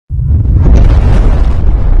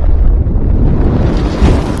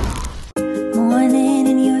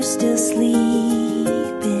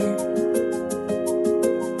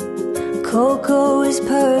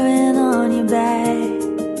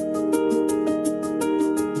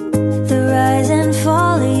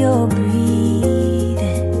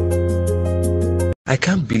I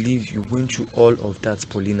can't believe you went through all of that,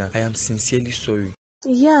 Paulina. I am sincerely sorry.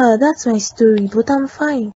 Yeah, that's my story, but I'm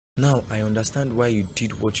fine. Now I understand why you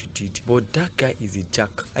did what you did, but that guy is a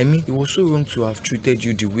jack. I mean, it was so wrong to have treated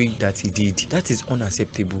you the way that he did. That is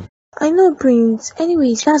unacceptable. I know, Prince.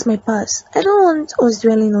 Anyways, that's my past. I don't want us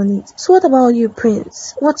dwelling on it. So what about you,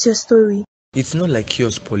 Prince? What's your story? It's not like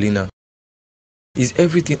yours, Paulina. Is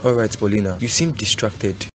everything alright, Paulina? You seem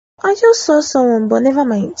distracted. I just saw someone, but never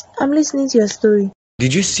mind. I'm listening to your story.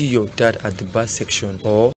 Did you see your dad at the bar section,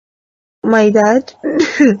 or? My dad?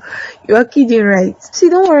 You are kidding, right? See,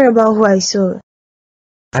 don't worry about who I saw.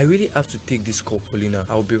 I really have to take this call, Paulina.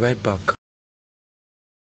 I'll be right back.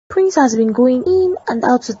 Prince has been going in and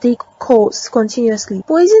out to take calls continuously.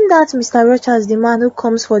 But isn't that Mr. Rochas the man who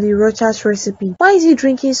comes for the Rochas recipe? Why is he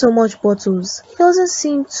drinking so much bottles? He doesn't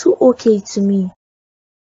seem too okay to me.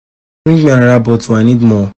 Bring me another bottle, I need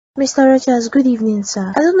more. Mr. Rochas, good evening,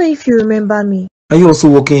 sir. I don't know if you remember me. Are you also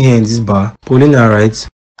working here in this bar? Paulina, right?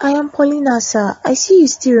 I am Paulina, sir. I see you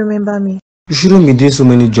still remember me. You shouldn't be doing so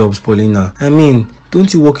many jobs, Paulina. I mean,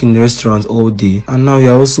 don't you work in restaurants all day? And now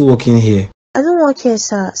you're also working here. I don't work here,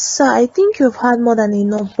 sir. Sir, I think you've had more than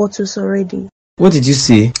enough bottles already. What did you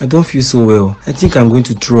say? I don't feel so well. I think I'm going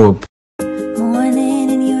to throw up.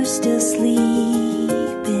 Morning and you're still sleeping.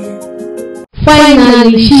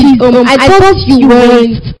 Finally, she's home. I thought you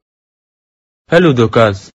weren't. Hello,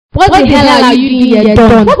 Dorcas. What the hell are you doing here,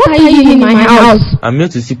 Don? What are you doing in my house? I'm here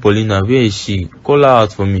to see Paulina. Where is she? Call her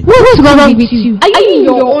out for me. What's wrong with you? Are you in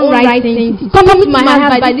your own right senses? Come to my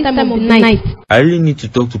house by this time of the night. I really need to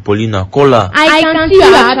talk to Paulina. Call her. I can see you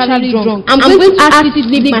are actually drunk. I'm going to ask you to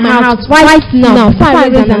leave my house right now before I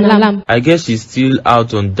raise an alarm. I guess she's still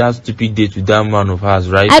out on that stupid date with that man of hers,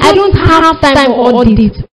 right? I don't have time for all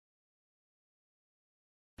this.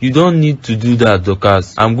 You don't need to do that,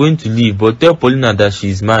 Dorcas. I'm going to leave, but tell Paulina that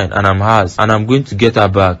she's mine and I'm hers, and I'm going to get her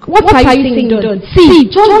back. What are you saying, Don? See,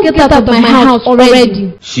 just get out of my house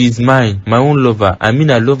already. She's mine, my own lover. I mean,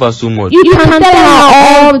 I love her so much. You can tell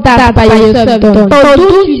her all that by yourself, Don. But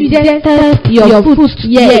don't you dare test your foot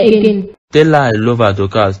here again. Tell her I love her,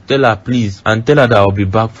 Dorcas. Tell her please, and tell her that I'll be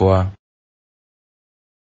back for her.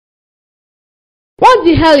 What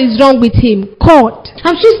the hell is wrong with him? God,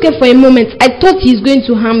 I'm so scared for a moment. I thought he's going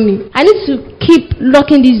to harm me. I need to keep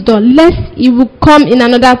locking this door, lest he will come in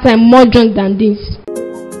another time more drunk than this.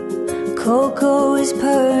 Coco is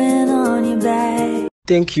purring on your back.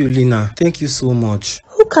 Thank you, Lina. Thank you so much.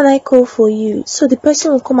 Who can I call for you? So the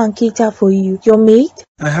person will come and cater for you. Your maid?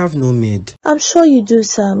 I have no maid. I'm sure you do,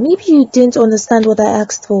 sir. Maybe you didn't understand what I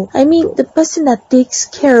asked for. I mean, the person that takes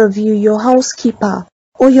care of you, your housekeeper,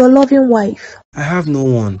 or your loving wife. I have no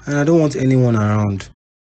one, and I don't want anyone around.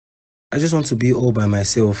 I just want to be all by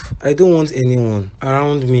myself. I don't want anyone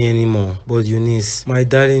around me anymore but Eunice, my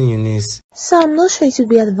darling Eunice. Sir, I'm not sure it would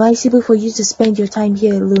be advisable for you to spend your time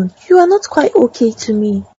here alone. You are not quite okay to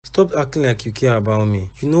me. Stop acting like you care about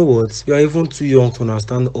me. You know what? You are even too young to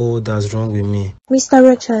understand all that's wrong with me. Mr.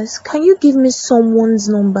 Rochas, can you give me someone's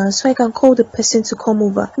number so I can call the person to come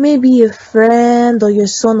over? Maybe a friend or your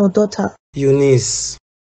son or daughter. Eunice,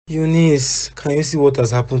 can you see what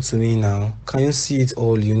has happened to me now? Can you see it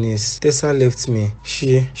all, Eunice? Tessa left me.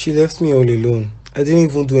 She left me all alone. I didn't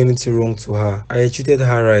even do anything wrong to her. I treated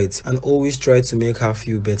her right and always tried to make her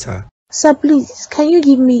feel better. Sir, please, can you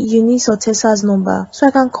give me Eunice or Tessa's number so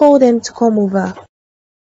I can call them to come over?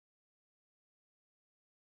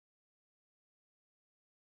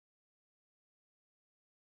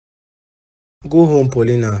 Go home,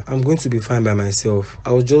 Paulina. I'm going to be fine by myself.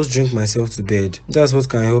 I'll just drink myself to bed. That's what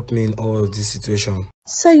can help me in all of this situation.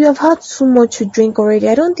 Sir, you have had too much to drink already.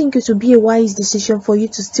 I don't think it would be a wise decision for you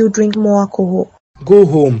to still drink more alcohol. Go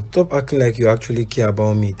home. Stop acting like you actually care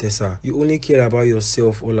about me, Tessa. You only care about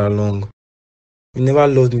yourself all along. You never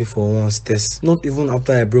loved me for once, Tess. Not even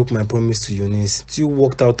after I broke my promise to Eunice. You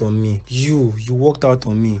walked out on me. You walked out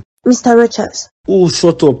on me. Mr. Rochas. Oh,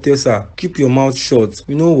 shut up, Tessa. Keep your mouth shut.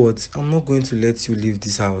 You know what? I'm not going to let you leave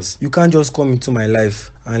this house. You can't just come into my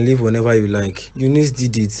life and leave whenever you like. Eunice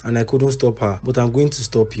did it and I couldn't stop her, but I'm going to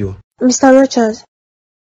stop you. Mr. Rochas.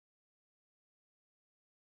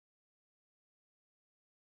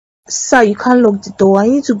 Sir, you can't lock the door. I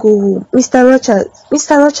need to go home. Mr.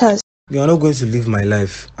 Rochas. You are not going to leave my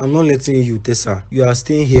life. I'm not letting you, Tessa. You are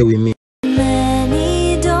staying here with me.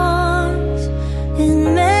 Many dawns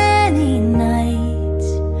and many nights.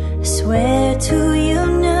 I swear to you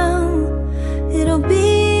now, it'll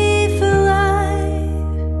be for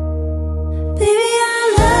life. Baby,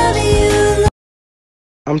 I love you.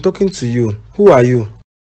 I'm talking to you. Who are you?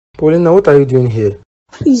 Paulina, what are you doing here?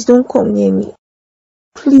 Please don't come near me.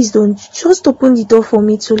 Please don't. Just open the door for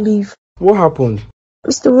me to leave. What happened?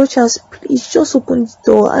 Mr. Rochas, please just open the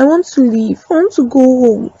door. I want to leave. I want to go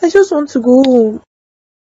home. I just want to go home.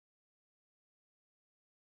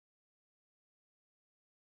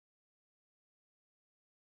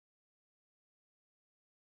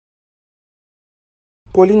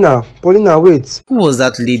 Paulina, wait. Who was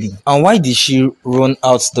that lady? And why did she run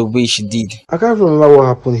out the way she did? I can't remember what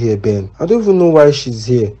happened here, Ben. I don't even know why she's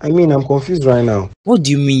here. I mean, I'm confused right now. What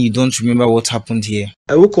do you mean you don't remember what happened here?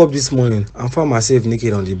 I woke up this morning and found myself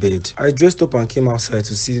naked on the bed. I dressed up and came outside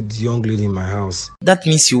to see the young lady in my house. That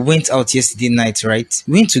means you went out yesterday night, right?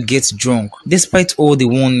 You went to get drunk, despite all the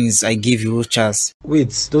warnings I gave you, Rochas. Wait,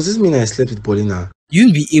 does this mean I slept with Paulina? You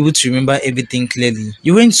won't be able to remember everything clearly.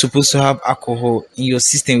 You weren't supposed to have alcohol in your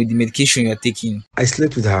system with the medication you're taking. I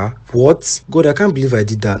slept with her? What? God, I can't believe I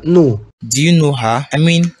did that. No. Do you know her? I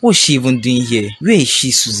mean, what's she even doing here? Where is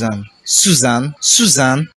she, Susan? Susan?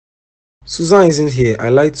 Susan isn't here. I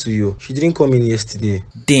lied to you. She didn't come in yesterday.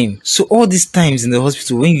 Damn. So all these times in the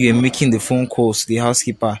hospital when you were making the phone calls to the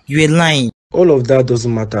housekeeper, you were lying. All of that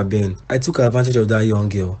doesn't matter, Ben. I took advantage of that young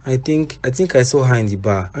girl. I think I saw her in the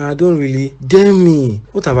bar. And I don't really... Damn me!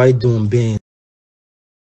 What have I done, Ben?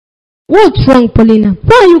 What's wrong, Paulina?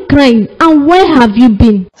 Why are you crying? And where have you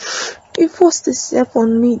been? He forced himself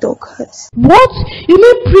on me, Dorcas. What? You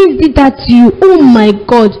mean Prince did that to you? Oh my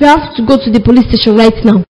God. We have to go to the police station right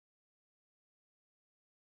now.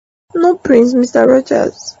 No, Prince, Mr.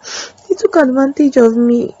 Rochas. He took advantage of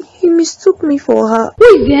me. He mistook me for her. Who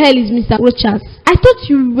is the hell is Mr. Rochas? I thought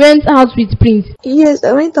you went out with Prince. Yes,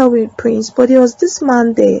 I went out with Prince, but there was this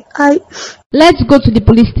man there. Let's go to the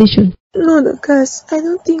police station. No, Dorcas, I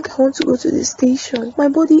don't think I want to go to the station. My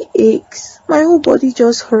body aches. My whole body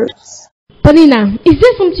just hurts. Paulina, is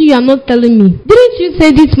there something you are not telling me? Didn't you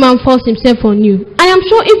say this man forced himself on you? I am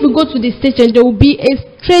sure if we go to the station, there will be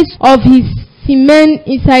a trace of his semen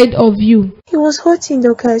inside of you. He was hurting,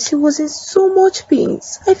 Dorcas. He was in so much pain.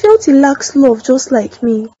 I felt he lacks love just like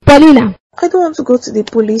me. Paulina, I don't want to go to the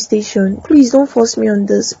police station. Please don't force me on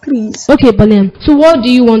this, please. Okay, Paulina. So what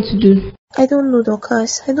do you want to do? I don't know,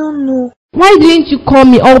 Dorcas. I don't know. Why didn't you call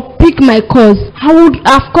me or pick my calls? I would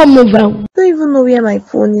have come over. I don't even know where my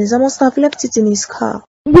phone is. I must have left it in his car.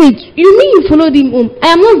 Wait, you mean you followed him home? I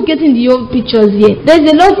am not getting the old pictures here.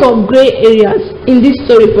 There's a lot of grey areas in this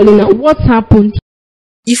story, Paulina. What happened?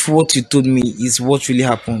 If what you told me is what really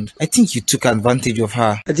happened, I think you took advantage of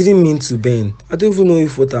her. I didn't mean to, Ben. I don't even know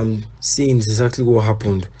if what I'm saying is exactly what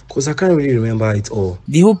happened, because I can't really remember it all.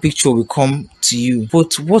 The whole picture will come to you,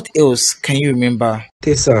 but what else can you remember?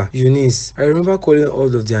 Tessa, Eunice, I remember calling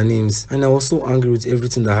all of their names, and I was so angry with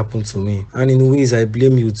everything that happened to me. And in ways, I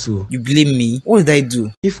blame you too. You blame me? What did I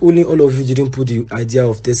do? If only all of you didn't put the idea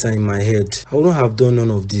of Tessa in my head, I wouldn't have done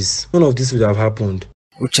none of this. None of this would have happened.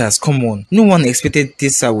 Rochas, come on. No one expected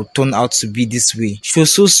Tessa would turn out to be this way. She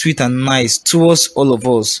was so sweet and nice towards all of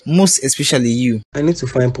us, most especially you. I need to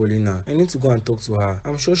find Paulina. I need to go and talk to her.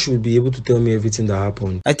 I'm sure she will be able to tell me everything that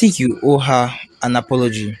happened. I think you owe her an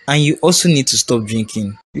apology. And you also need to stop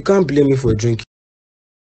drinking. You can't blame me for drinking.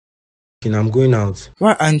 I'm going out.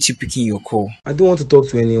 Why aren't you picking your call? I don't want to talk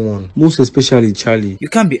to anyone, most especially Charlie. You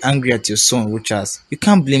can't be angry at your son, Rochas. You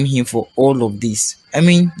can't blame him for all of this. I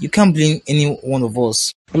mean, you can't blame any one of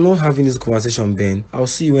us. I'm not having this conversation, Ben. I'll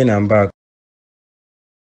see you when I'm back.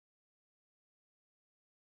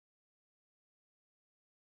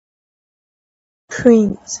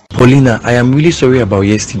 Prince. Paulina, I am really sorry about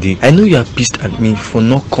yesterday. I know you are pissed at me for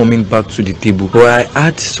not coming back to the table, but I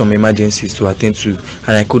had some emergencies to attend to and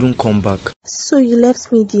I couldn't come back. So you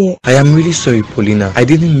left me there. I am really sorry, Paulina. I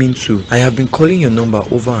didn't mean to. I have been calling your number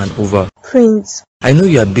over and over. Prince. I know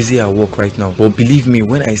you are busy at work right now, but believe me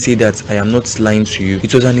when I say that I am not lying to you.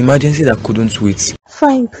 It was an emergency that couldn't wait.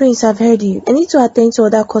 Fine, Prince, I've heard you. I need to attend to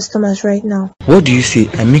other customers right now. What do you say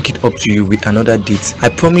I make it up to you with another date? I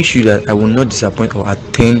promise you that I will not disappoint or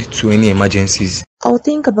attend to any emergencies. I'll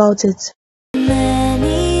think about it.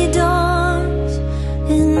 Many dawns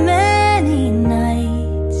and many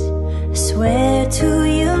nights, I swear to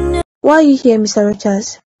you. Why are you here, Mr.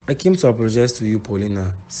 Rochas? I came to apologize to you,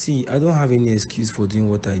 Paulina. See, I don't have any excuse for doing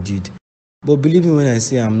what I did. But believe me when I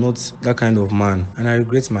say I'm not that kind of man, and I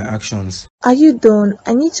regret my actions. Are you done?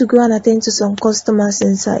 I need to go and attend to some customers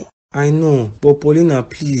inside. I know, but Paulina,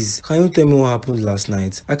 please, can you tell me what happened last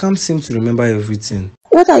night? I can't seem to remember everything.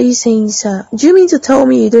 What are you saying, sir? Do you mean to tell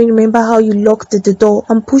me you don't remember how you locked the door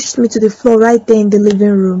and pushed me to the floor right there in the living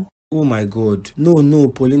room? Oh my God. No,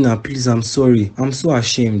 Paulina, please, I'm sorry. I'm so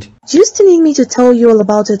ashamed. Do you still need me to tell you all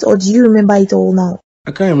about it, or do you remember it all now?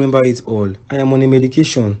 I can't remember it all. I am on a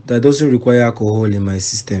medication that doesn't require alcohol in my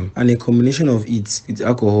system, and a combination of it with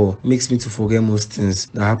alcohol makes me to forget most things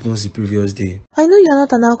that happened the previous day. I know you're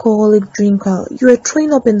not an alcoholic drinker. You were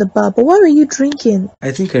throwing up in the bar, but why were you drinking?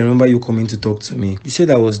 I think I remember you coming to talk to me. You said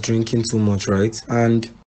I was drinking too much, right? And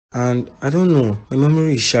I don't know, my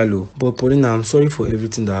memory is shallow. But Paulina, I'm sorry for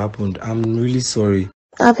everything that happened. I'm really sorry.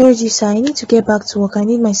 I've heard you, sir. I need to get back to work. I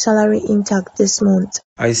need my salary intact this month.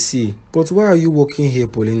 I see. But why are you working here,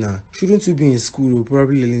 Paulina? Shouldn't you be in school or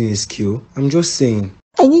probably learning a skill? I'm just saying.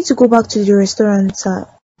 I need to go back to the restaurant, sir.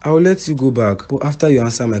 I'll let you go back, but after you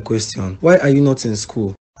answer my question, why are you not in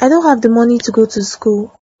school? I don't have the money to go to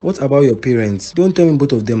school. What about your parents? Don't tell me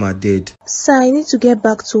both of them are dead. Sir, I need to get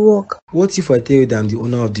back to work. What if I tell you that I'm the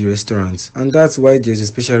owner of the restaurant? And that's why there's a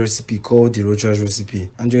special recipe called the Rocha's recipe.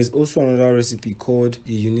 And there's also another recipe called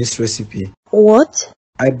the Eunice recipe. What?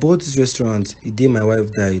 I bought this restaurant the day my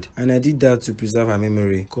wife died, and I did that to preserve her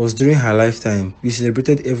memory, cause during her lifetime, we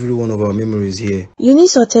celebrated every one of our memories here.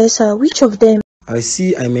 Eunice or Tessa, which of them? I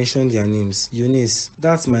see I mentioned their names. Eunice,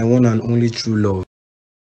 that's my one and only true love.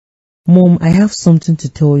 Mom, I have something to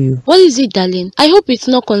tell you. What is it, darling? I hope it's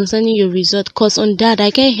not concerning your result, cause on Dad,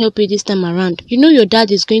 I can't help you this time around. You know your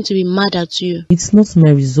dad is going to be mad at you. It's not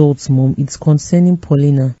my results, Mom. It's concerning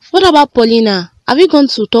Paulina. What about Paulina? Have you gone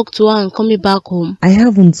to talk to her and coming back home? I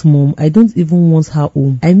haven't, Mom. I don't even want her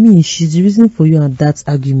home. I mean, she's the reason for you and Dad's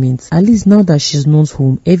argument. At least now that she's not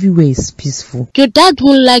home, everywhere is peaceful. Your dad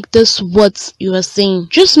won't like this words you are saying.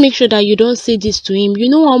 Just make sure that you don't say this to him. You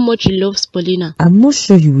know how much he loves Paulina. I'm not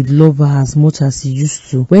sure he would love her as much as he used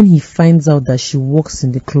to when he finds out that she works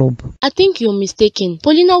in the club. I think you're mistaken.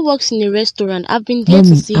 Paulina works in a restaurant. I've been there Mommy,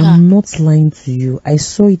 to see her. I'm not lying to you. I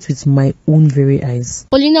saw it with my own very eyes.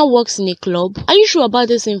 Paulina works in a club? Are you sure about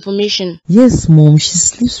this information? Yes, Mom. She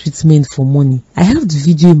sleeps with men for money. I have the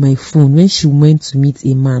video in my phone when she went to meet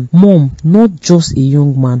a man. Mom, not just a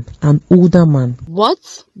young man, an older man.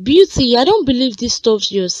 What? Beauty, I don't believe this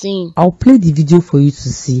stuff you're saying. I'll play the video for you to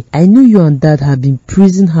see. I know you and Dad have been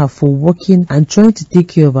praising her for working and trying to take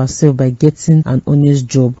care of herself by getting an honest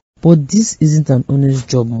job. But this isn't an honest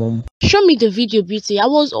job, Mom. Show me the video, Beauty. I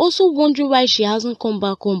was also wondering why she hasn't come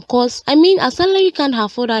back home. Cause, I mean, her salary can't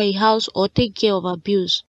afford her a house or take care of her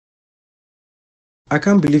bills. I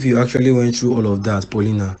can't believe you actually went through all of that,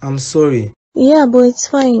 Paulina. I'm sorry. Yeah, but it's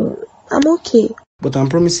fine. I'm okay. But I'm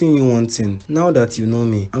promising you one thing. Now that you know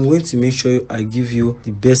me, I'm going to make sure I give you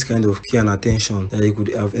the best kind of care and attention that you could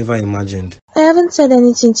have ever imagined. I haven't said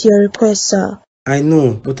anything to your request, sir. I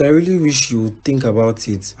know, but I really wish you would think about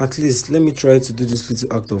it. At least, let me try to do this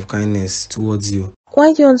little act of kindness towards you.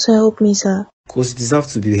 Why do you want to help me, sir? Because you deserve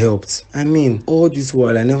to be helped. I mean, all this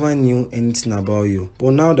while I never knew anything about you.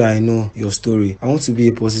 But now that I know your story, I want to be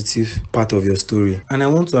a positive part of your story. And I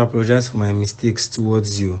want to apologize for my mistakes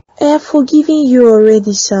towards you. I have forgiven you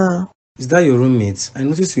already, sir. Is that your roommate? I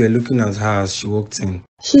noticed you were looking at her as she walked in.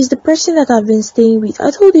 She's the person that I've been staying with.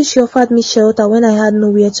 I told you she offered me shelter when I had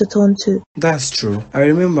nowhere to turn to. That's true. I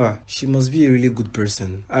remember. She must be a really good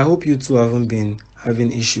person. I hope you two haven't been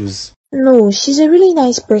having issues. No, she's a really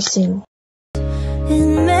nice person.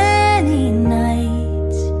 In many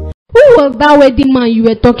nights. Who was that wedding man you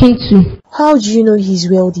were talking to? How do you know he's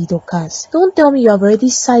wealthy, Dorcas? Don't tell me you have already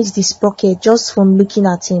sized his pocket just from looking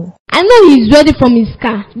at him. I know he's ready from his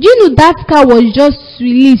car. Do you know that car was just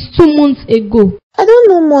released 2 months ago? I don't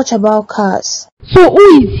know much about cars. So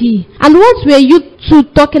who is he? And what were you two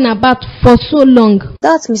talking about for so long?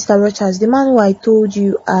 That's Mr. Rochas, the man who I told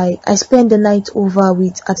you I spent the night over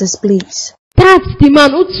with at his place. That's the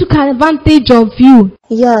man who took advantage of you.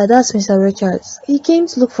 Yeah, that's Mr. Richards. He came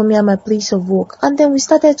to look for me at my place of work, and then we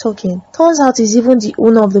started talking. Turns out he's even the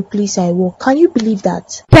owner of the place I work. Can you believe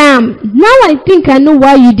that? Damn, now I think I know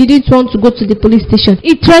why you didn't want to go to the police station.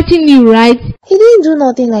 He threatened you, right? He didn't do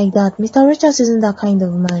nothing like that. Mr. Richards isn't that kind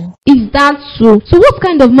of man. Is that so? So what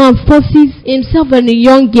kind of man forces himself on a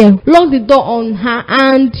young girl, lock the door on her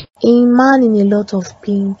and... A man in a lot of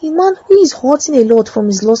pain. A man who is hurting a lot from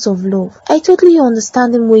his loss of love. I totally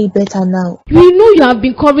understand him way better now. You know you have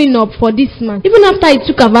been covering up for this man, even after he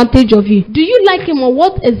took advantage of you. Do you like him or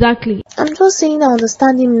what exactly? I'm just saying I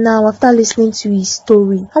understand him now after listening to his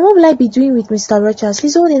story. And what will I be doing with Mr. Richards?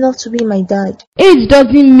 He's old enough to be my dad. Age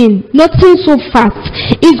doesn't mean nothing so fast.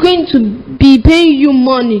 He's going to be paying you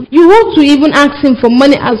money. You want to even ask him for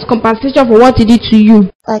money as compensation for what he did to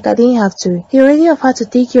you. Like I didn't have to. He already offered to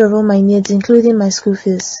take care of all my needs, including my school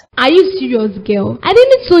fees. Are you serious, girl? I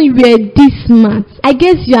didn't know you were this smart. I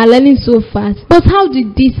guess you are learning so fast. But how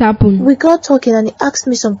did this happen? We got talking and he asked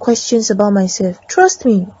me some questions about myself. Trust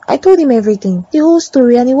me, I told him everything, the whole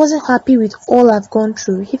story, and he wasn't happy with all I've gone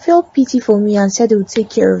through. He felt pity for me and said he would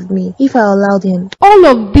take care of me if I allowed him. All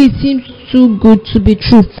of this seems too good to be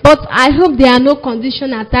true. But I hope there are no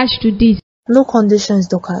conditions attached to this. No conditions,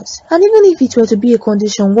 Dorcas. And even if it were to be a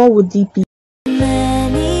condition, what would it be?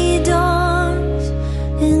 Many dawns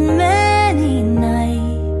and many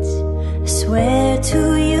nights, I swear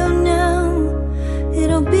to you now,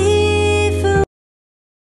 it'll be for...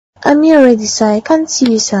 I'm here already, sir. I can't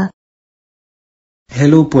see you, sir.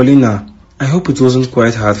 Hello, Paulina. I hope it wasn't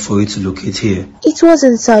quite hard for you to locate here. It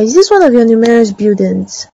wasn't, sir. Is this one of your numerous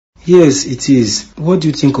buildings? Yes, it is. What do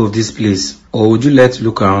you think of this place? Or would you like to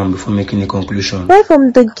look around before making a conclusion? Right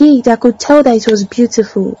from the gate, I could tell that it was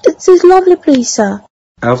beautiful. It's a lovely place, sir.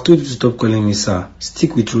 I have told you to stop calling me sir.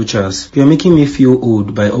 Stick with Rochas. You are making me feel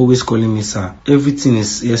old by always calling me sir. Everything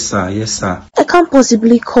is yes sir, yes sir. I can't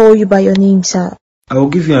possibly call you by your name, sir. I will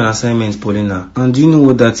give you an assignment, Paulina. And do you know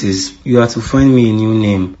what that is? You have to find me a new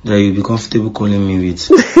name that you'll be comfortable calling me with.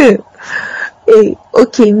 Hey,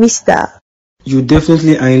 okay, mister. You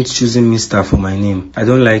definitely aren't choosing Mr. for my name. I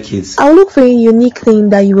don't like it. I'll look for a unique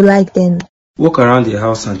name that you will like then. Walk around the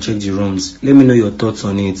house and check the rooms. Let me know your thoughts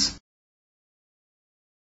on it.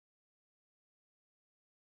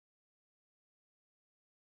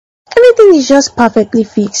 Everything is just perfectly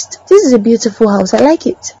fixed. This is a beautiful house. I like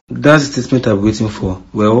it. That's the statement I'm waiting for.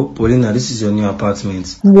 Well, Paulina, this is your new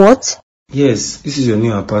apartment. What? Yes, this is your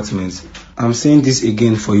new apartment. I'm saying this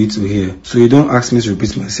again for you to hear, so you don't ask me to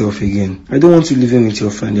repeat myself again. I don't want you living with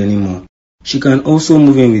your friend anymore. She can also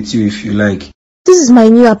move in with you if you like. This is my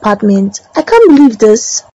new apartment. I can't believe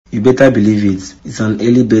this. You better believe it. It's an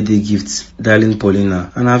early birthday gift, darling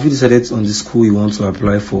Paulina. And have you decided on the school you want to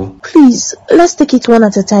apply for? Please, let's take it one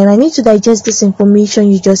at a time. I need to digest this information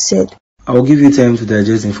you just said. I'll give you time to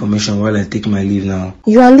digest information while I take my leave now.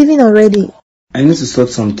 You are leaving already. I need to sort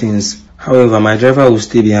some things. However, my driver will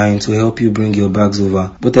stay behind to help you bring your bags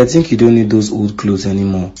over. But I think you don't need those old clothes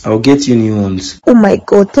anymore. I'll get you new ones. Oh my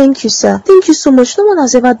God, thank you, sir. Thank you so much. No one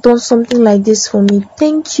has ever done something like this for me.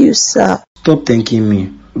 Thank you, sir. Stop thanking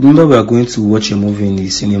me. Remember, we are going to watch a movie in the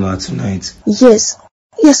cinema tonight. Yes.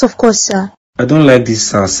 Yes, of course, sir. I don't like this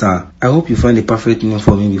sir. I hope you find the perfect name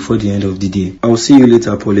for me before the end of the day. I'll see you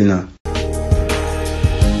later, Paulina.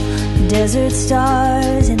 Desert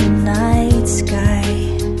stars in the night sky,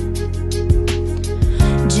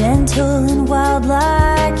 gentle and wild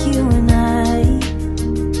like you and I.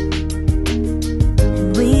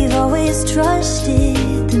 And we've always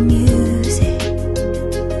trusted the music.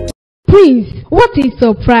 Prince, what a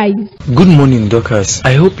surprise. Good morning, Dorcas.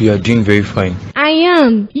 I hope you are doing very fine. I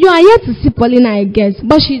am. You are here to see Paulina, I guess,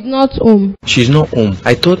 but she's not home. She's not home.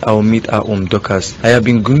 I thought I'll meet her home, Dorcas. I have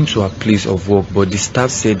been going to her place of work, but the staff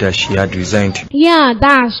said that she had resigned. Yeah,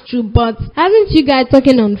 that's true, but haven't you guys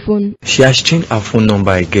talking on phone? She has changed her phone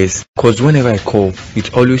number, I guess, cause whenever I call,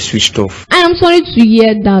 it always switched off. I am sorry to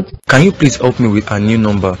hear that. Can you please help me with her new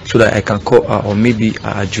number so that I can call her, or maybe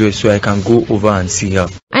her address so I can go over and see her?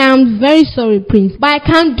 I am very sorry, Prince, but I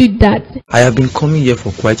can't do that. I have been coming here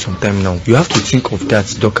for quite some time now. You have to think of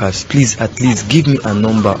that, Dorcas. Please, at least give me a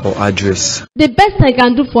number or address. The best I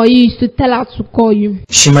can do for you is to tell her to call you.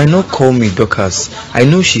 She might not call me, Dorcas. I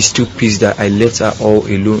know she's still pissed that I left her all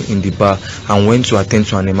alone in the bar and went to attend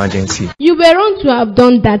to an emergency. You were wrong to have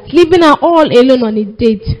done that, leaving her all alone on a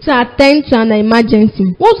date to attend to an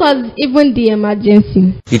emergency. What was even the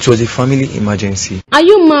emergency? It was a family emergency. Are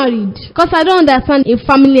you married? Because I don't understand a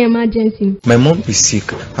family emergency. My mom is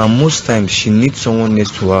sick and most times she needs someone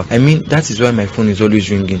next to her. I mean, that is why my phone is always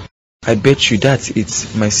ringing. I bet you that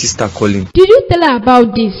it's my sister calling. Did you tell her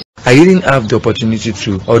about this? I didn't have the opportunity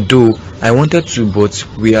to, although I wanted to, but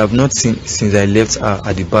we have not seen since I left her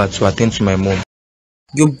at the bar to attend to my mom.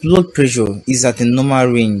 Your blood pressure is at a normal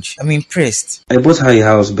range. I'm impressed. I bought her a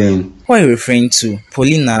house, Ben. Who are you referring to?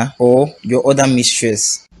 Paulina or your other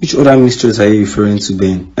mistress? Which other mistress are you referring to,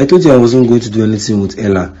 Ben? I told you I wasn't going to do anything with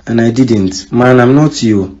Ella, and I didn't. Man, I'm not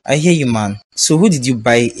you. I hear you, man. So who did you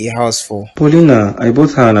buy a house for? Paulina. I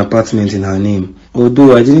bought her an apartment in her name.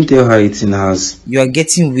 Although I didn't tell her it's in hers. You are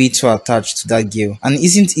getting way too attached to that girl. And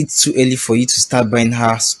isn't it too early for you to start buying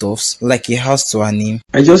her stuffs, like a house to her name?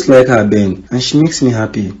 I just like her, Ben, and she makes me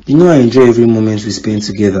happy. You know I enjoy every moment we spend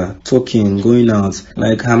together, talking, going out.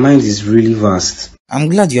 Like, her mind is really vast. I'm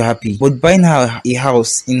glad you're happy, but buying her a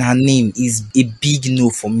house in her name is a big no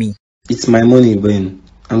for me. It's my money, Ben.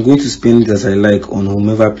 I'm going to spend it as I like on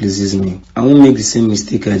whomever pleases me. I won't make the same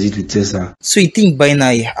mistake I did with Tessa. So you think buying her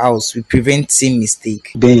a house will prevent same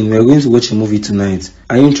mistake? Ben, we are going to watch a movie tonight.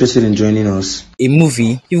 Are you interested in joining us? A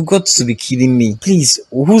movie? You've got to be kidding me. Please,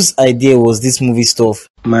 whose idea was this movie stuff?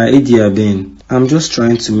 My idea, Ben. I'm just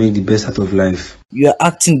trying to make the best out of life. You are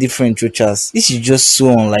acting different, Rochas. This is just so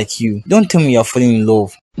unlike you. Don't tell me you are falling in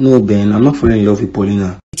love. No, Ben, I'm not falling in love with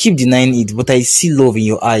Paulina. You keep denying it, but I see love in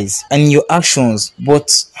your eyes and in your actions.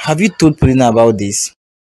 But have you told Paulina about this?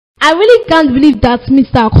 I really can't believe that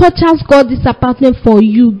Mr. Rochas got this apartment for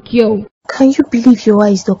you, girl. Can you believe your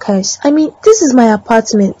eyes, Dorcas? I mean, this is my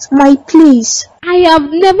apartment, my place. I have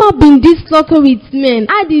never been this lucky with men.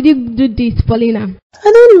 How did you do this, Paulina?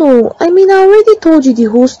 I don't know. I mean, I already told you the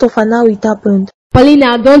whole stuff and how it happened.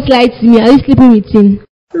 Paulina, don't lie to me. Are you sleeping with him?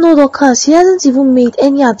 No, Dorcas, he hasn't even made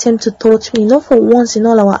any attempt to touch me, not for once in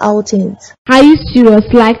all our outings. Are you serious?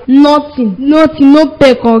 Like, nothing, no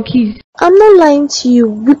peck or kiss? I'm not lying to you.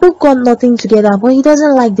 We both got nothing together, but he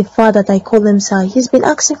doesn't like the fact that I call him sir. He's been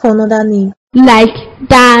asking for another name. Like,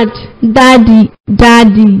 dad, daddy.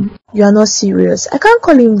 You are not serious. I can't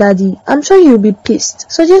call him daddy. I'm sure you'll be pissed.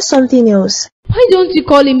 Suggest something else. Why don't you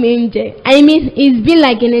call him Angel? I mean, he's been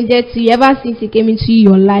like an angel to you ever since he came into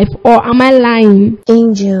your life. Or am I lying?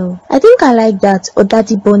 Angel. I think I like that. Or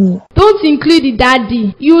Daddy Bunny. Don't include the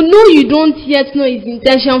daddy. You know you don't yet know his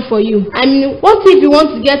intention for you. I mean, what if he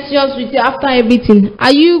wants to get serious with you after everything?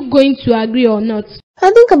 Are you going to agree or not? I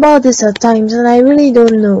think about this at times and I really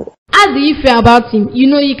don't know. How do you feel about him? You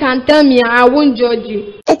know you can tell me, I won't judge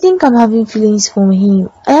you. I think I'm having feelings for him.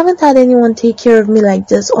 I haven't had anyone take care of me like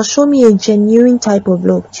this or show me a genuine type of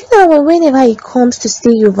love. Do you know whenever he comes to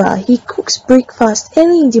stay over, he cooks breakfast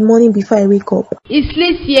early in the morning before I wake up. He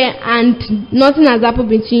sleeps here and nothing has happened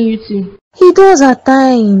between you two. He does at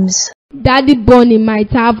times. Daddy Bunny might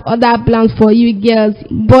have other plans for you girls,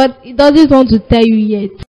 but he doesn't want to tell you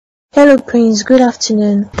yet. Hello Prince, good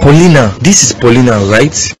afternoon. Paulina, this is Paulina,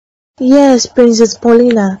 right? Yes, Princess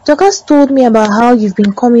Paulina. Dorcas told me about how you've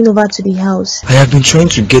been coming over to the house. I have been trying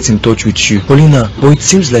to get in touch with you, Paulina, but it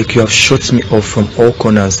seems like you have shut me off from all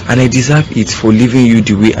corners and I deserve it for leaving you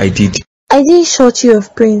the way I did. I didn't shut you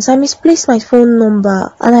off, Prince. I misplaced my phone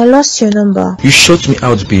number and I lost your number. You shut me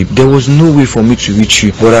out, babe. There was no way for me to reach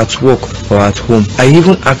you, but at work or at home. I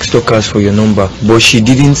even asked Dorcas for your number, but she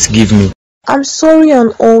didn't give me. I'm sorry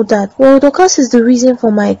on all that. Well, Dorcas is the reason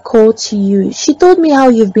for my call to you. She told me how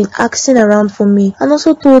you've been asking around for me and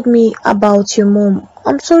also told me about your mom.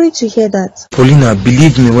 I'm sorry to hear that. Paulina,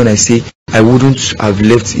 believe me when I say I wouldn't have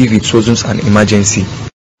left if it wasn't an emergency.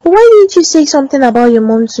 Why didn't you say something about your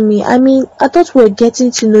mom to me? I mean, I thought we were getting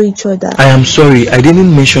to know each other. I am sorry, I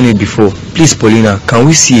didn't mention it before. Please, Paulina, can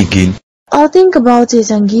we see again? I'll think about it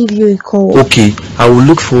and give you a call. Okay, I will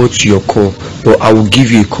look forward to your call, but I will give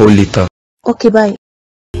you a call later. Okay, bye.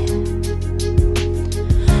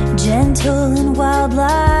 Gentle and wild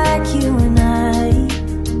like you and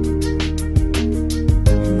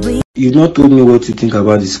You've not told me what you think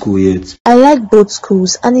about the school yet. I like both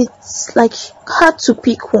schools and it's like hard to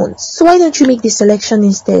pick one. So why don't you make the selection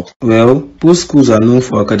instead? Well, both schools are known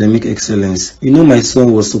for academic excellence. You know my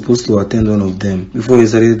son was supposed to attend one of them before he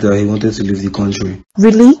decided that he wanted to leave the country.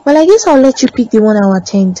 Really? Well, I guess I'll let you pick the one I'll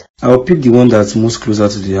attend. I'll pick the one that's most closer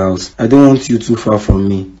to the house. I don't want you too far from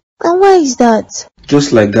me. And why is that?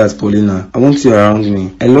 Just like that, Paulina. I want you around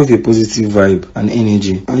me. I love your positive vibe and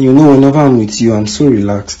energy. And you know whenever I'm with you, I'm so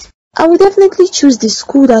relaxed. I will definitely choose the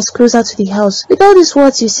school that's closer to the house with all these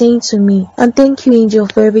words you're saying to me. And thank you, Angel,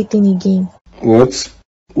 for everything again. What?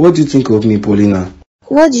 What do you think of me, Paulina?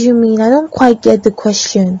 What do you mean? I don't quite get the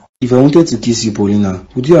question. If I wanted to kiss you, Paulina,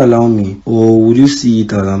 would you allow me? Or would you see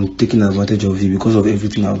it as I'm taking advantage of you because of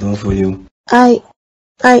everything I've done for you?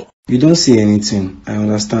 You don't say anything. I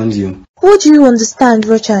understand you. What do you understand,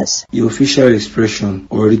 Rochas? Your facial expression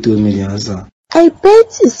already told me the answer. I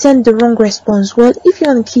bet it sent the wrong response. Well, if you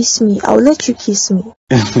want to kiss me, I'll let you kiss me.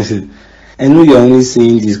 I know you're only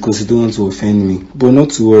saying this because you don't want to offend me. But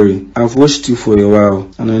not to worry. I've watched you for a while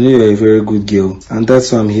and I know you're a very good girl. And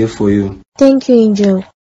that's why I'm here for you. Thank you, Angel.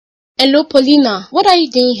 Hello, Paulina. What are you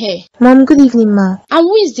doing here? Mom, good evening, ma. And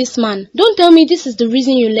who is this man? Don't tell me this is the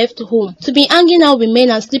reason you left home. To be hanging out with men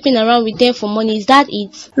and sleeping around with them for money, is that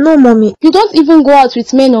it? No, mommy. You don't even go out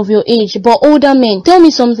with men of your age, but older men. Tell me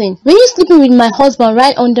something. Were you sleeping with my husband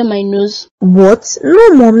right under my nose? What?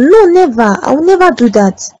 No, Mom. No, never. I'll never do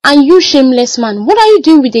that. And you shameless man, what are you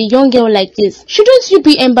doing with a young girl like this? Shouldn't you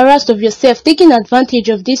be embarrassed of yourself taking advantage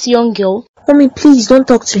of this young girl? Mommy, please don't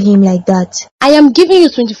talk to him like that. I am giving you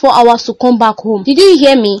 24 hours to come back home. Did you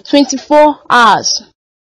hear me? 24 hours.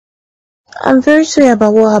 I'm very sorry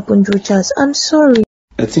about what happened, Rochas. I'm sorry.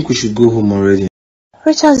 I think we should go home already.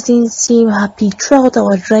 Richards didn't seem happy throughout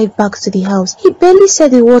our drive back to the house. He barely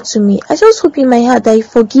said a word to me. I just hope in my heart that he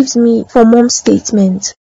forgives me for Mom's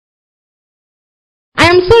statement. I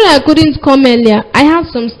am sorry I couldn't come earlier. I have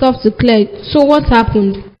some stuff to clear. So what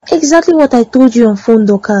happened? Exactly what I told you on phone,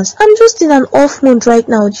 Dorcas. I'm just in an off mood right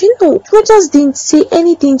now. Do you know, Rogers didn't say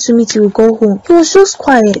anything to me till we go home. He was just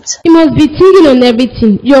quiet. You must be thinking on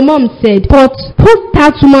everything your mom said. But what's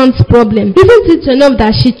that woman's problem? Isn't it enough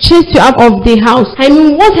that she chased you out of the house? I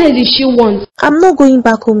mean, what else did she want? I'm not going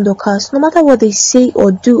back home, Dorcas. No matter what they say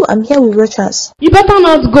or do, I'm here with Rogers. You better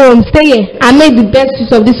not go and stay here and make the best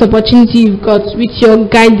use of this opportunity you've got with your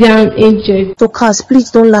guardian angel. Dorcas, please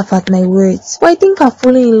don't laugh at my words. But I think I've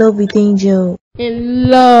fallen in love with Angel. In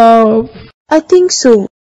love? I think so.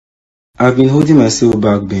 I've been holding myself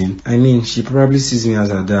back, Ben. I mean, she probably sees me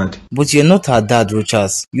as her dad. But you're not her dad,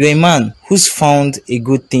 Rochas. You're a man who's found a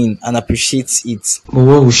good thing and appreciates it. But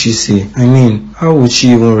what would she say? I mean, how would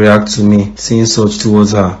she even react to me saying such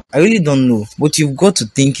towards her? I really don't know, but you've got to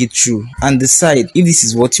think it through and decide if this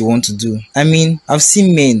is what you want to do. I mean, I've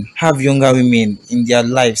seen men have younger women in their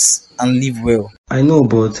lives and live well. I know,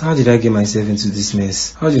 but how did I get myself into this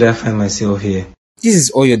mess? How did I find myself here? This is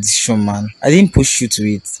all your decision, man. I didn't push you to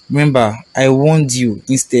it. Remember, I warned you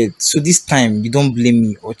instead, so this time you don't blame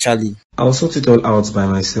me or Charlie. I'll sort it all out by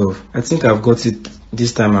myself. I think I've got it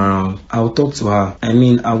this time around. I'll talk to her. I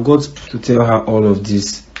mean, I've got to tell her all of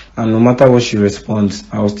this. And no matter what she responds,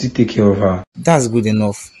 I'll still take care of her. That's good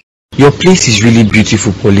enough. Your place is really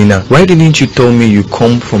beautiful, Paulina. Why didn't you tell me you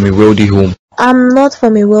come from a wealthy home? I'm not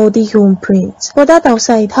from a wealthy home, Prince. But that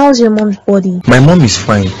outside, how's your mom's body? My mom is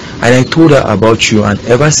fine, and I told her about you, and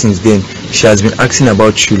ever since then, she has been asking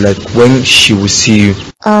about you, like when she will see you.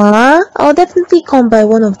 I'll definitely come by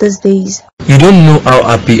one of these days. You don't know how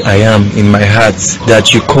happy I am in my heart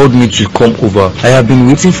that you called me to come over. I have been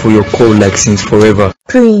waiting for your call like since forever.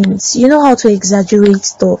 Prince, you know how to exaggerate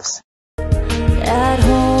stuff. At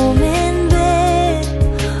home in bed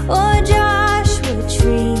or Joshua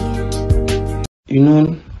Tree. You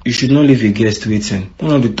know, you should not leave a guest waiting.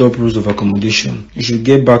 One of the top rules of accommodation. You should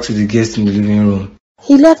get back to the guest in the living room.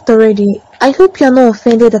 He left already. I hope you're not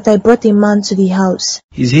offended that I brought a man to the house.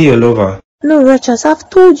 Is he your lover? No, Rochas, I've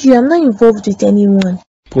told you I'm not involved with anyone.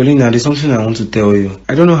 Paulina, there's something I want to tell you.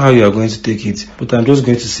 I don't know how you are going to take it, but I'm just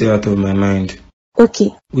going to say out of my mind.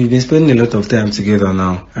 Okay. We've been spending a lot of time together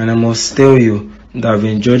now, and I must tell you that I've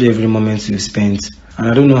enjoyed every moment we've spent. And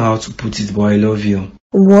I don't know how to put it, but I love you.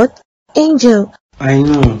 What? Angel. I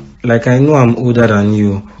know. I know I'm older than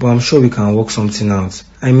you, but I'm sure we can work something out.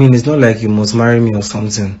 I mean, it's not like you must marry me or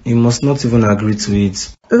something. You must not even agree to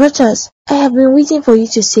it. Rochas, I have been waiting for you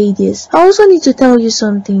to say this. I also need to tell you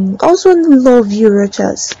something. I also love you,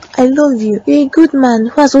 Rochas. I love you. You're a good man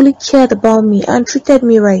who has only cared about me and treated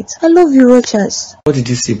me right. I love you, Rochas. What did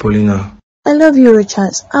you say, Paulina? I love you,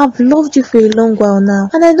 Rochas. I've loved you for a long while now,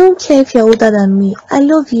 and I don't care if you're older than me. I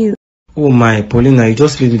love you. Oh my, Paulina, you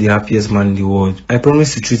just made me the happiest man in the world. I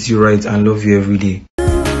promise to treat you right and love you every day.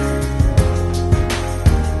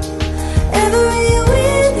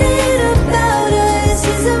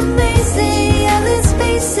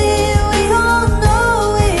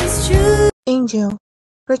 Angel.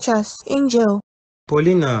 Rochas, Angel.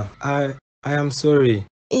 Paulina, I am sorry.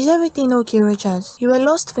 Is everything okay, Rochas? You were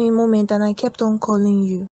lost for a moment and I kept on calling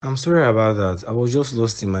you. I'm sorry about that. I was just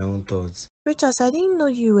lost in my own thoughts. Rochas, I didn't know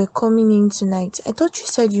you were coming in tonight. I thought you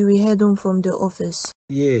said you were head home from the office.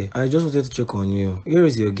 Yeah, I just wanted to check on you. Where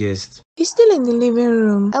is your guest? He's still in the living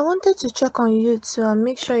room. I wanted to check on you too and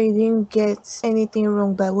make sure you didn't get anything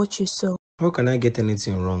wrong by what you saw. How can I get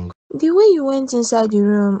anything wrong? The way you went inside the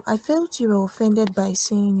room, I felt you were offended by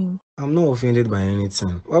seeing him. I'm not offended by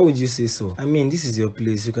anything. Why would you say so? I mean, this is your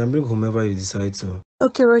place. You can bring whomever you decide to.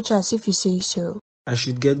 Okay, Rochas, if you say so. I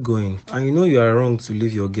should get going. And you know you are wrong to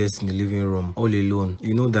leave your guest in the living room all alone.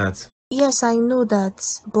 You know that. Yes, I know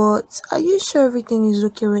that. But are you sure everything is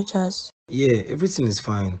okay, Rochas? Yeah, everything is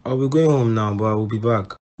fine. I'll be going home now, but I will be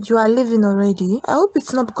back. You are leaving already? I hope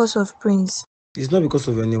it's not because of Prince. It's not because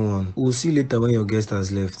of anyone. We'll see later when your guest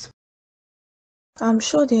has left. I'm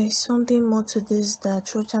sure there is something more to this that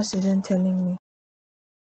Rochas isn't telling me.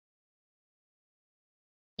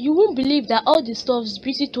 You won't believe that all the stuff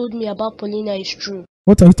Beauty told me about Paulina is true.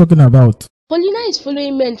 What are you talking about? Paulina is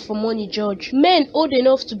following men for money, George. Men old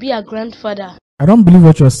enough to be her grandfather. I don't believe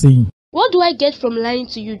what you're saying. What do I get from lying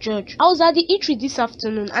to you, George? I was at the eatery this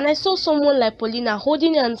afternoon and I saw someone like Paulina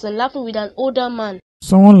holding hands and laughing with an older man.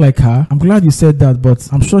 Someone like her? I'm glad you said that, but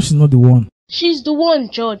I'm sure she's not the one. She's the one,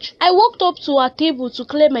 George. I walked up to her table to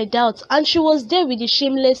clear my doubts and she was there with the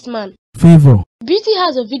shameless man. Favor. Beauty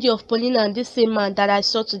has a video of Paulina and this same man that I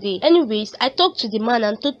saw today. Anyways, I talked to the man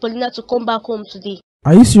and told Paulina to come back home today.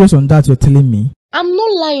 Are you serious on that you're telling me? I'm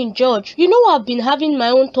not lying, George. You know I've been having my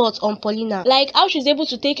own thoughts on Paulina. Like how she's able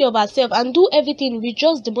to take care of herself and do everything with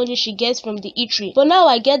just the money she gets from the eatery. But now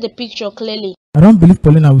I get the picture clearly. I don't believe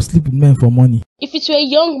Paulina will sleep with men for money. If it were a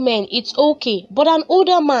young man, it's okay. But an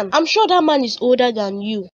older man, I'm sure that man is older than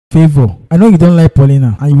you. Favor. I know you don't like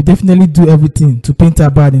Paulina and you will definitely do everything to paint her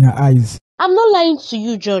bad in her eyes. I'm not lying to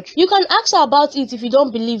you, George. You can ask her about it if you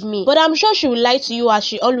don't believe me. But I'm sure she will lie to you as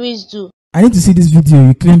she always do. I need to see this video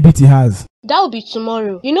you claim Beauty has. That will be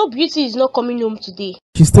tomorrow. You know Beauty is not coming home today.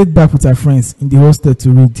 She stayed back with her friends in the hostel to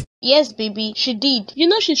read. Yes, baby, she did. You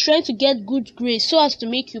know she's trying to get good grades so as to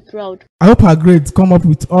make you proud. I hope her grades come up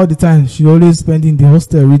with all the time she always spends in the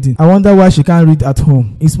hostel reading. I wonder why she can't read at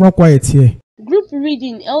home. It's more quiet here. Group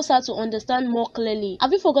reading helps her to understand more clearly.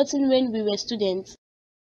 Have you forgotten when we were students?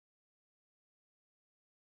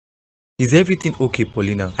 Is everything okay,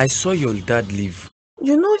 Paulina? I saw your dad leave.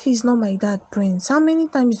 You know he's not my dad, Prince. How many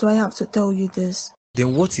times do I have to tell you this?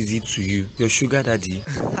 Then what is it to you? Your sugar daddy?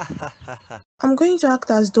 I'm going to act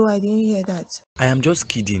as though I didn't hear that. I am just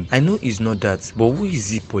kidding. I know he's not that. But who is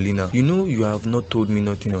he, Paulina? You know you have not told me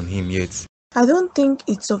nothing on him yet. I don't think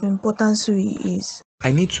it's of importance who he is.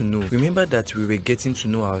 I need to know. Remember that we were getting to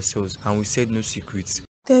know ourselves and we said no secrets.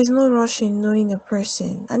 There is no rush in knowing a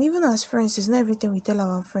person. And even as friends, it's not everything we tell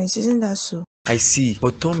our friends. Isn't that so? I see.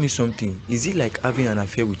 But tell me something. Is it like having an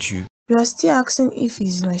affair with you? You are still asking if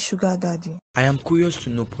he's my sugar daddy. I am curious to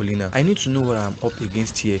know, Paulina. I need to know what I'm up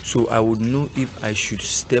against here, so I would know if I should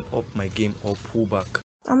step up my game or pull back.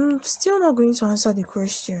 I'm still not going to answer the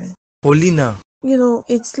question. Paulina! You know,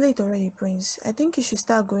 it's late already, Prince. I think you should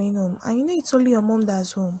start going home. And you know it's only your mom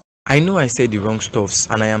that's home. I know I said the wrong stuffs,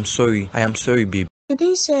 and I am sorry. I am sorry, babe. You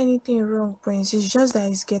didn't say anything wrong, Prince. It's just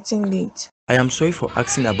that it's getting late. I am sorry for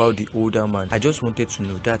asking about the older man. I just wanted to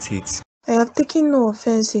know, that's it. I have taken no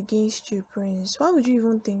offense against you, Prince. Why would you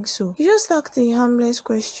even think so? You just asked a harmless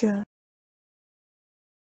question.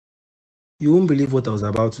 You won't believe what I was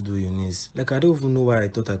about to do, Eunice. Like, I don't even know why I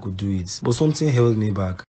thought I could do it, but something held me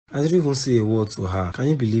back. I didn't even say a word to her. Can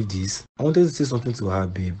you believe this? I wanted to say something to her,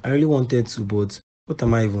 babe. I really wanted to, but what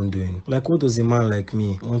am I even doing? Like, what does a man like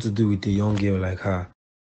me want to do with a young girl like her?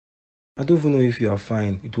 I don't even know if you are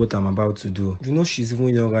fine with what I'm about to do. You know she's even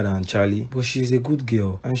younger than Charlie, but she's a good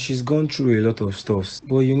girl and she's gone through a lot of stuff.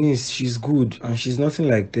 But Eunice, she's good and she's nothing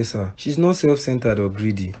like Tessa. She's not self-centered or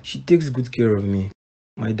greedy. She takes good care of me.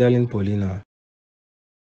 My darling Paulina.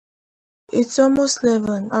 It's almost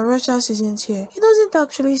 11 and Rochas isn't here. He doesn't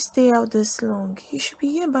actually stay out this long. He should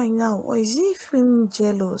be here by now, or is he feeling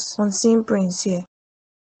jealous on seeing Prince here?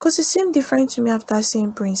 Because it seemed different to me after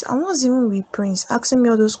seeing Prince. I was even with Prince asking me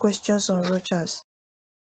all those questions on Rochas.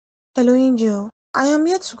 Hello, Angel. I am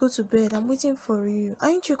here to go to bed. I'm waiting for you.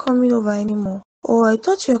 Aren't you coming over anymore? Oh, I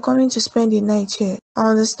thought you were coming to spend the night here. I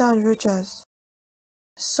understand, Rochas.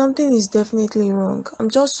 Something is definitely wrong. I'm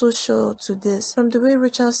just so sure to this. From the way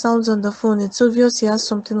Richard sounds on the phone, it's obvious he has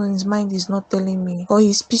something on his mind he's not telling me. Or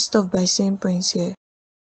he's pissed off by seeing Prince here.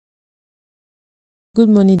 Good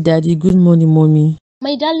morning, Daddy. Good morning, Mommy.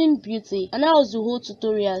 My darling Beauty, and how was the whole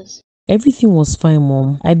tutorials? Everything was fine,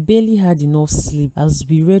 Mom. I barely had enough sleep as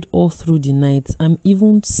we read all through the night. I'm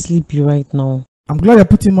even sleepy right now. I'm glad you're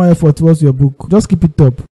putting more effort towards your book. Just keep it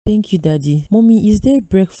up. Thank you, Daddy. Mommy, is there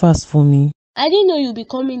breakfast for me? I didn't know you'd be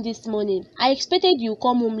coming this morning. I expected you'd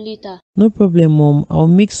come home later. No problem, Mom. I'll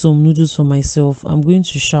make some noodles for myself. I'm going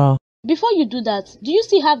to shower. Before you do that, do you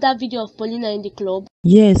still have that video of Paulina in the club?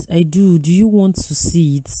 Yes, I do. Do you want to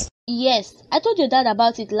see it? Yes, I told your dad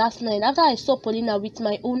about it last night after I saw Paulina with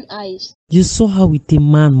my own eyes. You saw her with a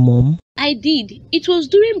man, Mom? I did. It was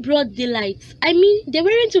during broad daylight. I mean, they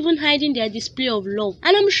weren't even hiding their display of love.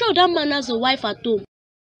 And I'm sure that man has a wife at home.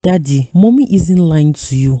 Daddy, Mommy isn't lying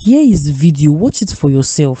to you. Here is the video. Watch it for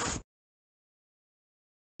yourself.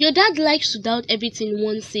 Your dad likes to doubt everything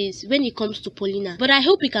one says when it comes to Paulina, but I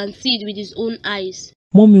hope he can see it with his own eyes.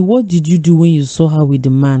 Mommy, what did you do when you saw her with the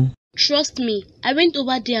man? Trust me, I went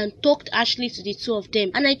over there and talked Ashley to the two of them,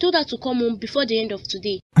 and I told her to come home before the end of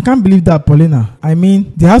today. I can't believe that, Paulina. I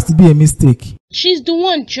mean, there has to be a mistake. She's the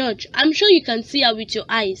one, George. I'm sure you can see her with your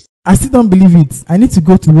eyes. I still don't believe it. I need to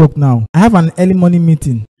go to work now. I have an early morning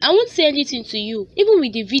meeting. I won't say anything to you. Even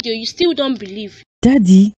with the video, you still don't believe.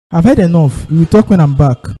 Daddy? I've heard enough. We will talk when I'm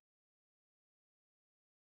back.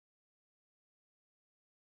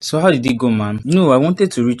 So how did it go, man? I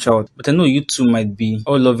wanted to reach out, but I know you two might be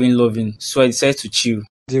all loving, so I decided to chill.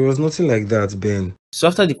 There was nothing like that, Ben. So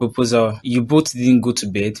after the proposal, you both didn't go to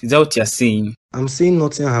bed? Is that what you're saying? I'm saying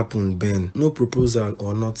nothing happened, Ben. No proposal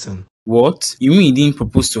or nothing. What? You mean you didn't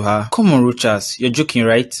propose to her? Come on, Rochas, you're joking,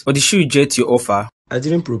 right? Or did she reject your offer? I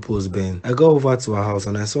didn't propose, Ben. I got over to her house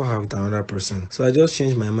and I saw her with another person. So I just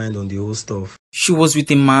changed my mind on the whole stuff. She was with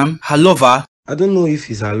a man, her lover? I don't know if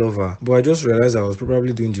he's her lover, but I just realized I was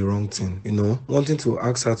probably doing the wrong thing, wanting to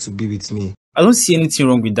ask her to be with me. I don't see anything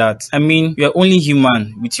wrong with that. I mean, you're only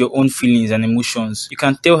human with your own feelings and emotions. You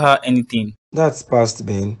can tell her anything. That's past,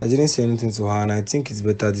 Ben. I didn't say anything to her and I think it's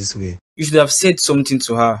better this way. You should have said something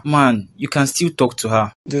to her. Man, you can still talk to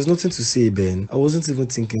her. There's nothing to say, Ben. I wasn't even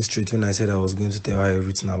thinking straight when I said I was going to tell her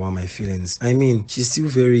everything about my feelings. I mean, she's still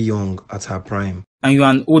very young at her prime. And you're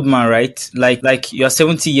an old man, right? Like you're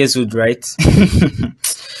 70 years old, right?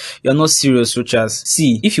 You're not serious, Rochas.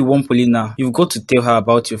 See, if you want Paulina, you've got to tell her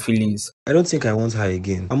about your feelings. I don't think I want her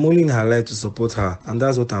again. I'm only in her life to support her, and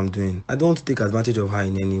that's what I'm doing. I don't want to take advantage of her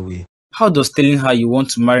in any way. How does telling her you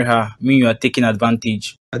want to marry her mean you are taking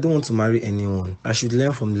advantage? I don't want to marry anyone. I should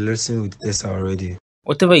learn from the lesson with Tessa already.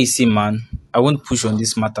 Whatever you say, man, I won't push on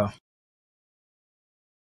this matter.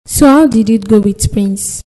 So how did it go with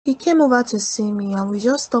Prince? He came over to see me and we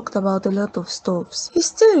just talked about a lot of stuff. He's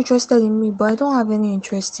still interested in me, but I don't have any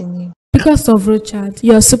interest in him. Because of Richard,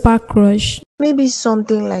 your super crush? Maybe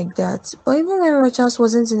something like that. But even when Rochas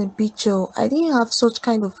wasn't in the picture, I didn't have such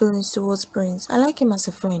kind of feelings towards Prince. I like him as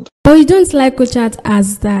a friend. But you don't like Richard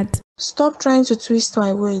as that. Stop trying to twist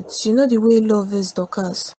my words. You know the way love is,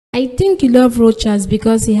 Dorcas. I think you love Rochas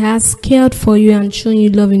because he has cared for you and shown you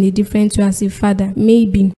love in a different way as a father.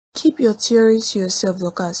 Maybe. Keep your theories to yourself,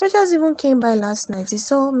 Dorcas. Rochas even came by last night. He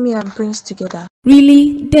saw me and Prince together.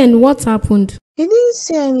 Really? Then what happened? He didn't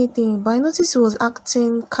say anything, but I noticed he was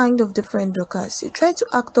acting kind of different, Dorcas. He tried to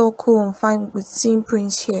act all cool and fine with seeing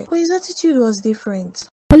Prince here, but his attitude was different.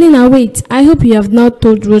 Paulina, wait. I hope you have not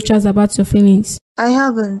told Rochas about your feelings. I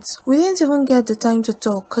haven't. We didn't even get the time to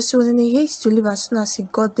talk because he was in a haste to leave as soon as he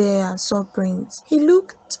got there and saw Prince. He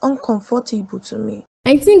looked uncomfortable to me.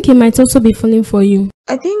 I think he might also be falling for you.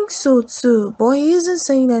 I think so too, but he isn't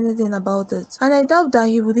saying anything about it, and I doubt that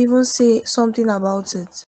he would even say something about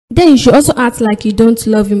it. Then you should also act like you don't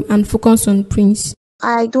love him and focus on Prince.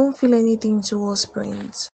 I don't feel anything towards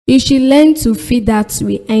Prince. You should learn to feel that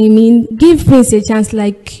way. I mean, give Prince a chance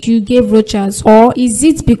like you gave Rochas. Or is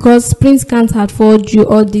it because Prince can't afford you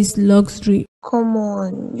all this luxury? Come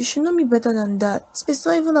on, you should know me better than that. It's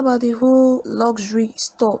not even about the whole luxury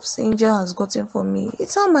stuff Angel has gotten for me.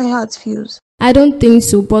 It's how my heart feels. I don't think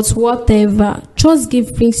so, but whatever. Just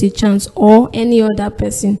give Prince a chance or any other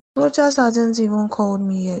person. Rochas hasn't even called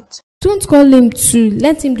me yet. Don't call him too.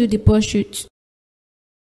 Let him do the pursuit.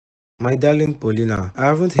 My darling Paulina, I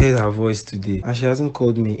haven't heard her voice today and she hasn't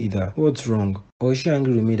called me either. What's wrong? Or is she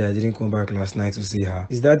angry with me that I didn't come back last night to see her?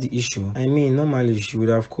 Is that the issue? I mean, normally she would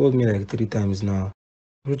have called me like 3 times now.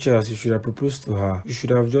 Rochas, you should have proposed to her. You should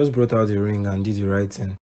have just brought out the ring and did the right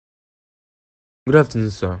thing. Good afternoon,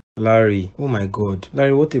 sir. Larry, oh my god.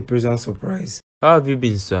 Larry, what a pleasant surprise. How have you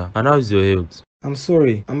been, sir? And how is your health? I'm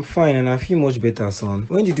sorry. I'm fine and I feel much better, son.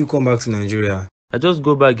 When did you come back to Nigeria? I just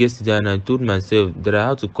got back yesterday and I told myself that I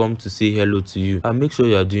had to come to say hello to you and make sure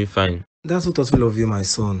you are doing fine. That's so thoughtful of you, my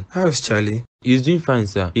son. How is Charlie? He's doing fine,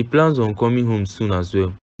 sir. He plans on coming home soon as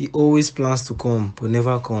well. He always plans to come, but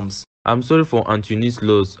never comes. I'm sorry for Aunt Eunice's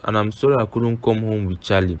loss and I'm sorry I couldn't come home with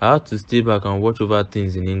Charlie. I had to stay back and watch over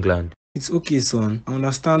things in England. It's okay, son. I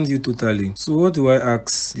understand you totally. So what do I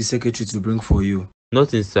ask the secretary to bring for you?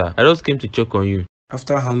 Nothing, sir. I just came to check on you.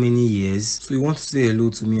 After how many years? So you want to say hello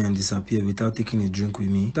to me and disappear without taking a drink with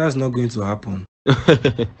me? That's not going to happen.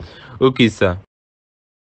 Okay, sir.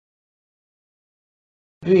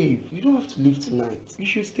 Babe, you don't have to leave tonight. You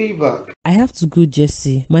should stay back. I have to go,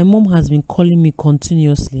 Jesse. My mom has been calling me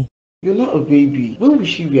continuously. You're not a baby. When will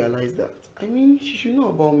she realize that? I mean, she should know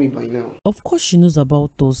about me by now. Of course she knows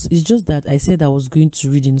about us. It's just that I said I was going to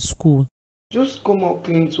read in school. Just come out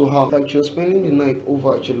clean to her like you're spending the night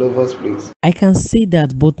over at your lover's place. I can say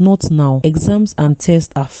that, but not now. Exams and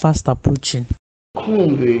tests are fast approaching. Come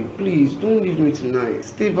on, babe. Please, don't leave me tonight.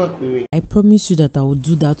 Stay back with me. I promise you that I will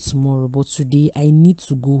do that tomorrow, but today I need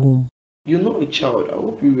to go home. You're not a child. I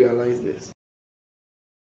hope you realize this.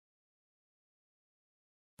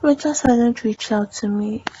 Rochas hasn't reached out to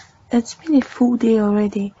me. It's been a full day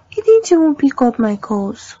already. He didn't even pick up my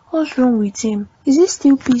calls. What's wrong with him? Is he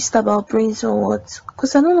still pissed about Prince or what?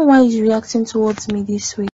 Cause I don't know why he's reacting towards me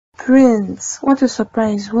this way. Prince, what a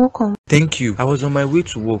surprise. Welcome. Thank you. I was on my way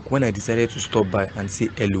to work when I decided to stop by and say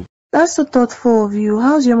hello. That's so thoughtful of you.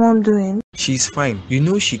 How's your mom doing? She's fine. You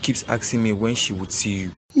know she keeps asking me when she would see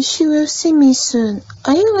you. She will see me soon.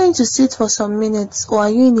 Are you going to sit for some minutes or are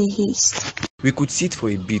you in a haste? We could sit for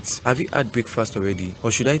a bit. Have you had breakfast already,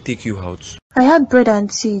 or should I take you out? I had bread and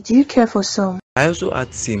tea. Do you care for some? I also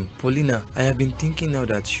had same. Paulina, I have been thinking now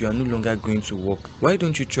that you are no longer going to work. Why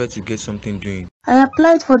don't you try to get something doing? I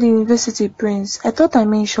applied for the university, Prince. I thought I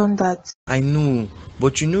mentioned that. I know,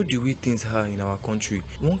 but you know the way things are in our country.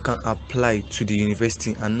 One can apply to the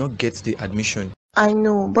university and not get the admission. I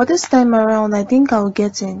know, but this time around, I think I'll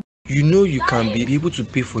get in. You know you can be able to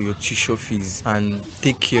pay for your tuition fees and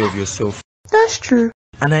take care of yourself. That's true.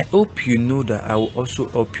 And I hope you know that I will also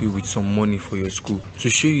help you with some money for your school to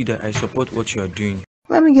show you that I support what you are doing.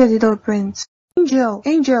 Let me get it up, Prince. Angel,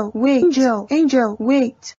 wait. Angel,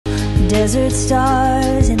 wait. Desert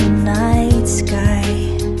stars in the night sky,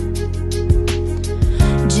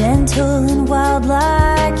 gentle and wild life.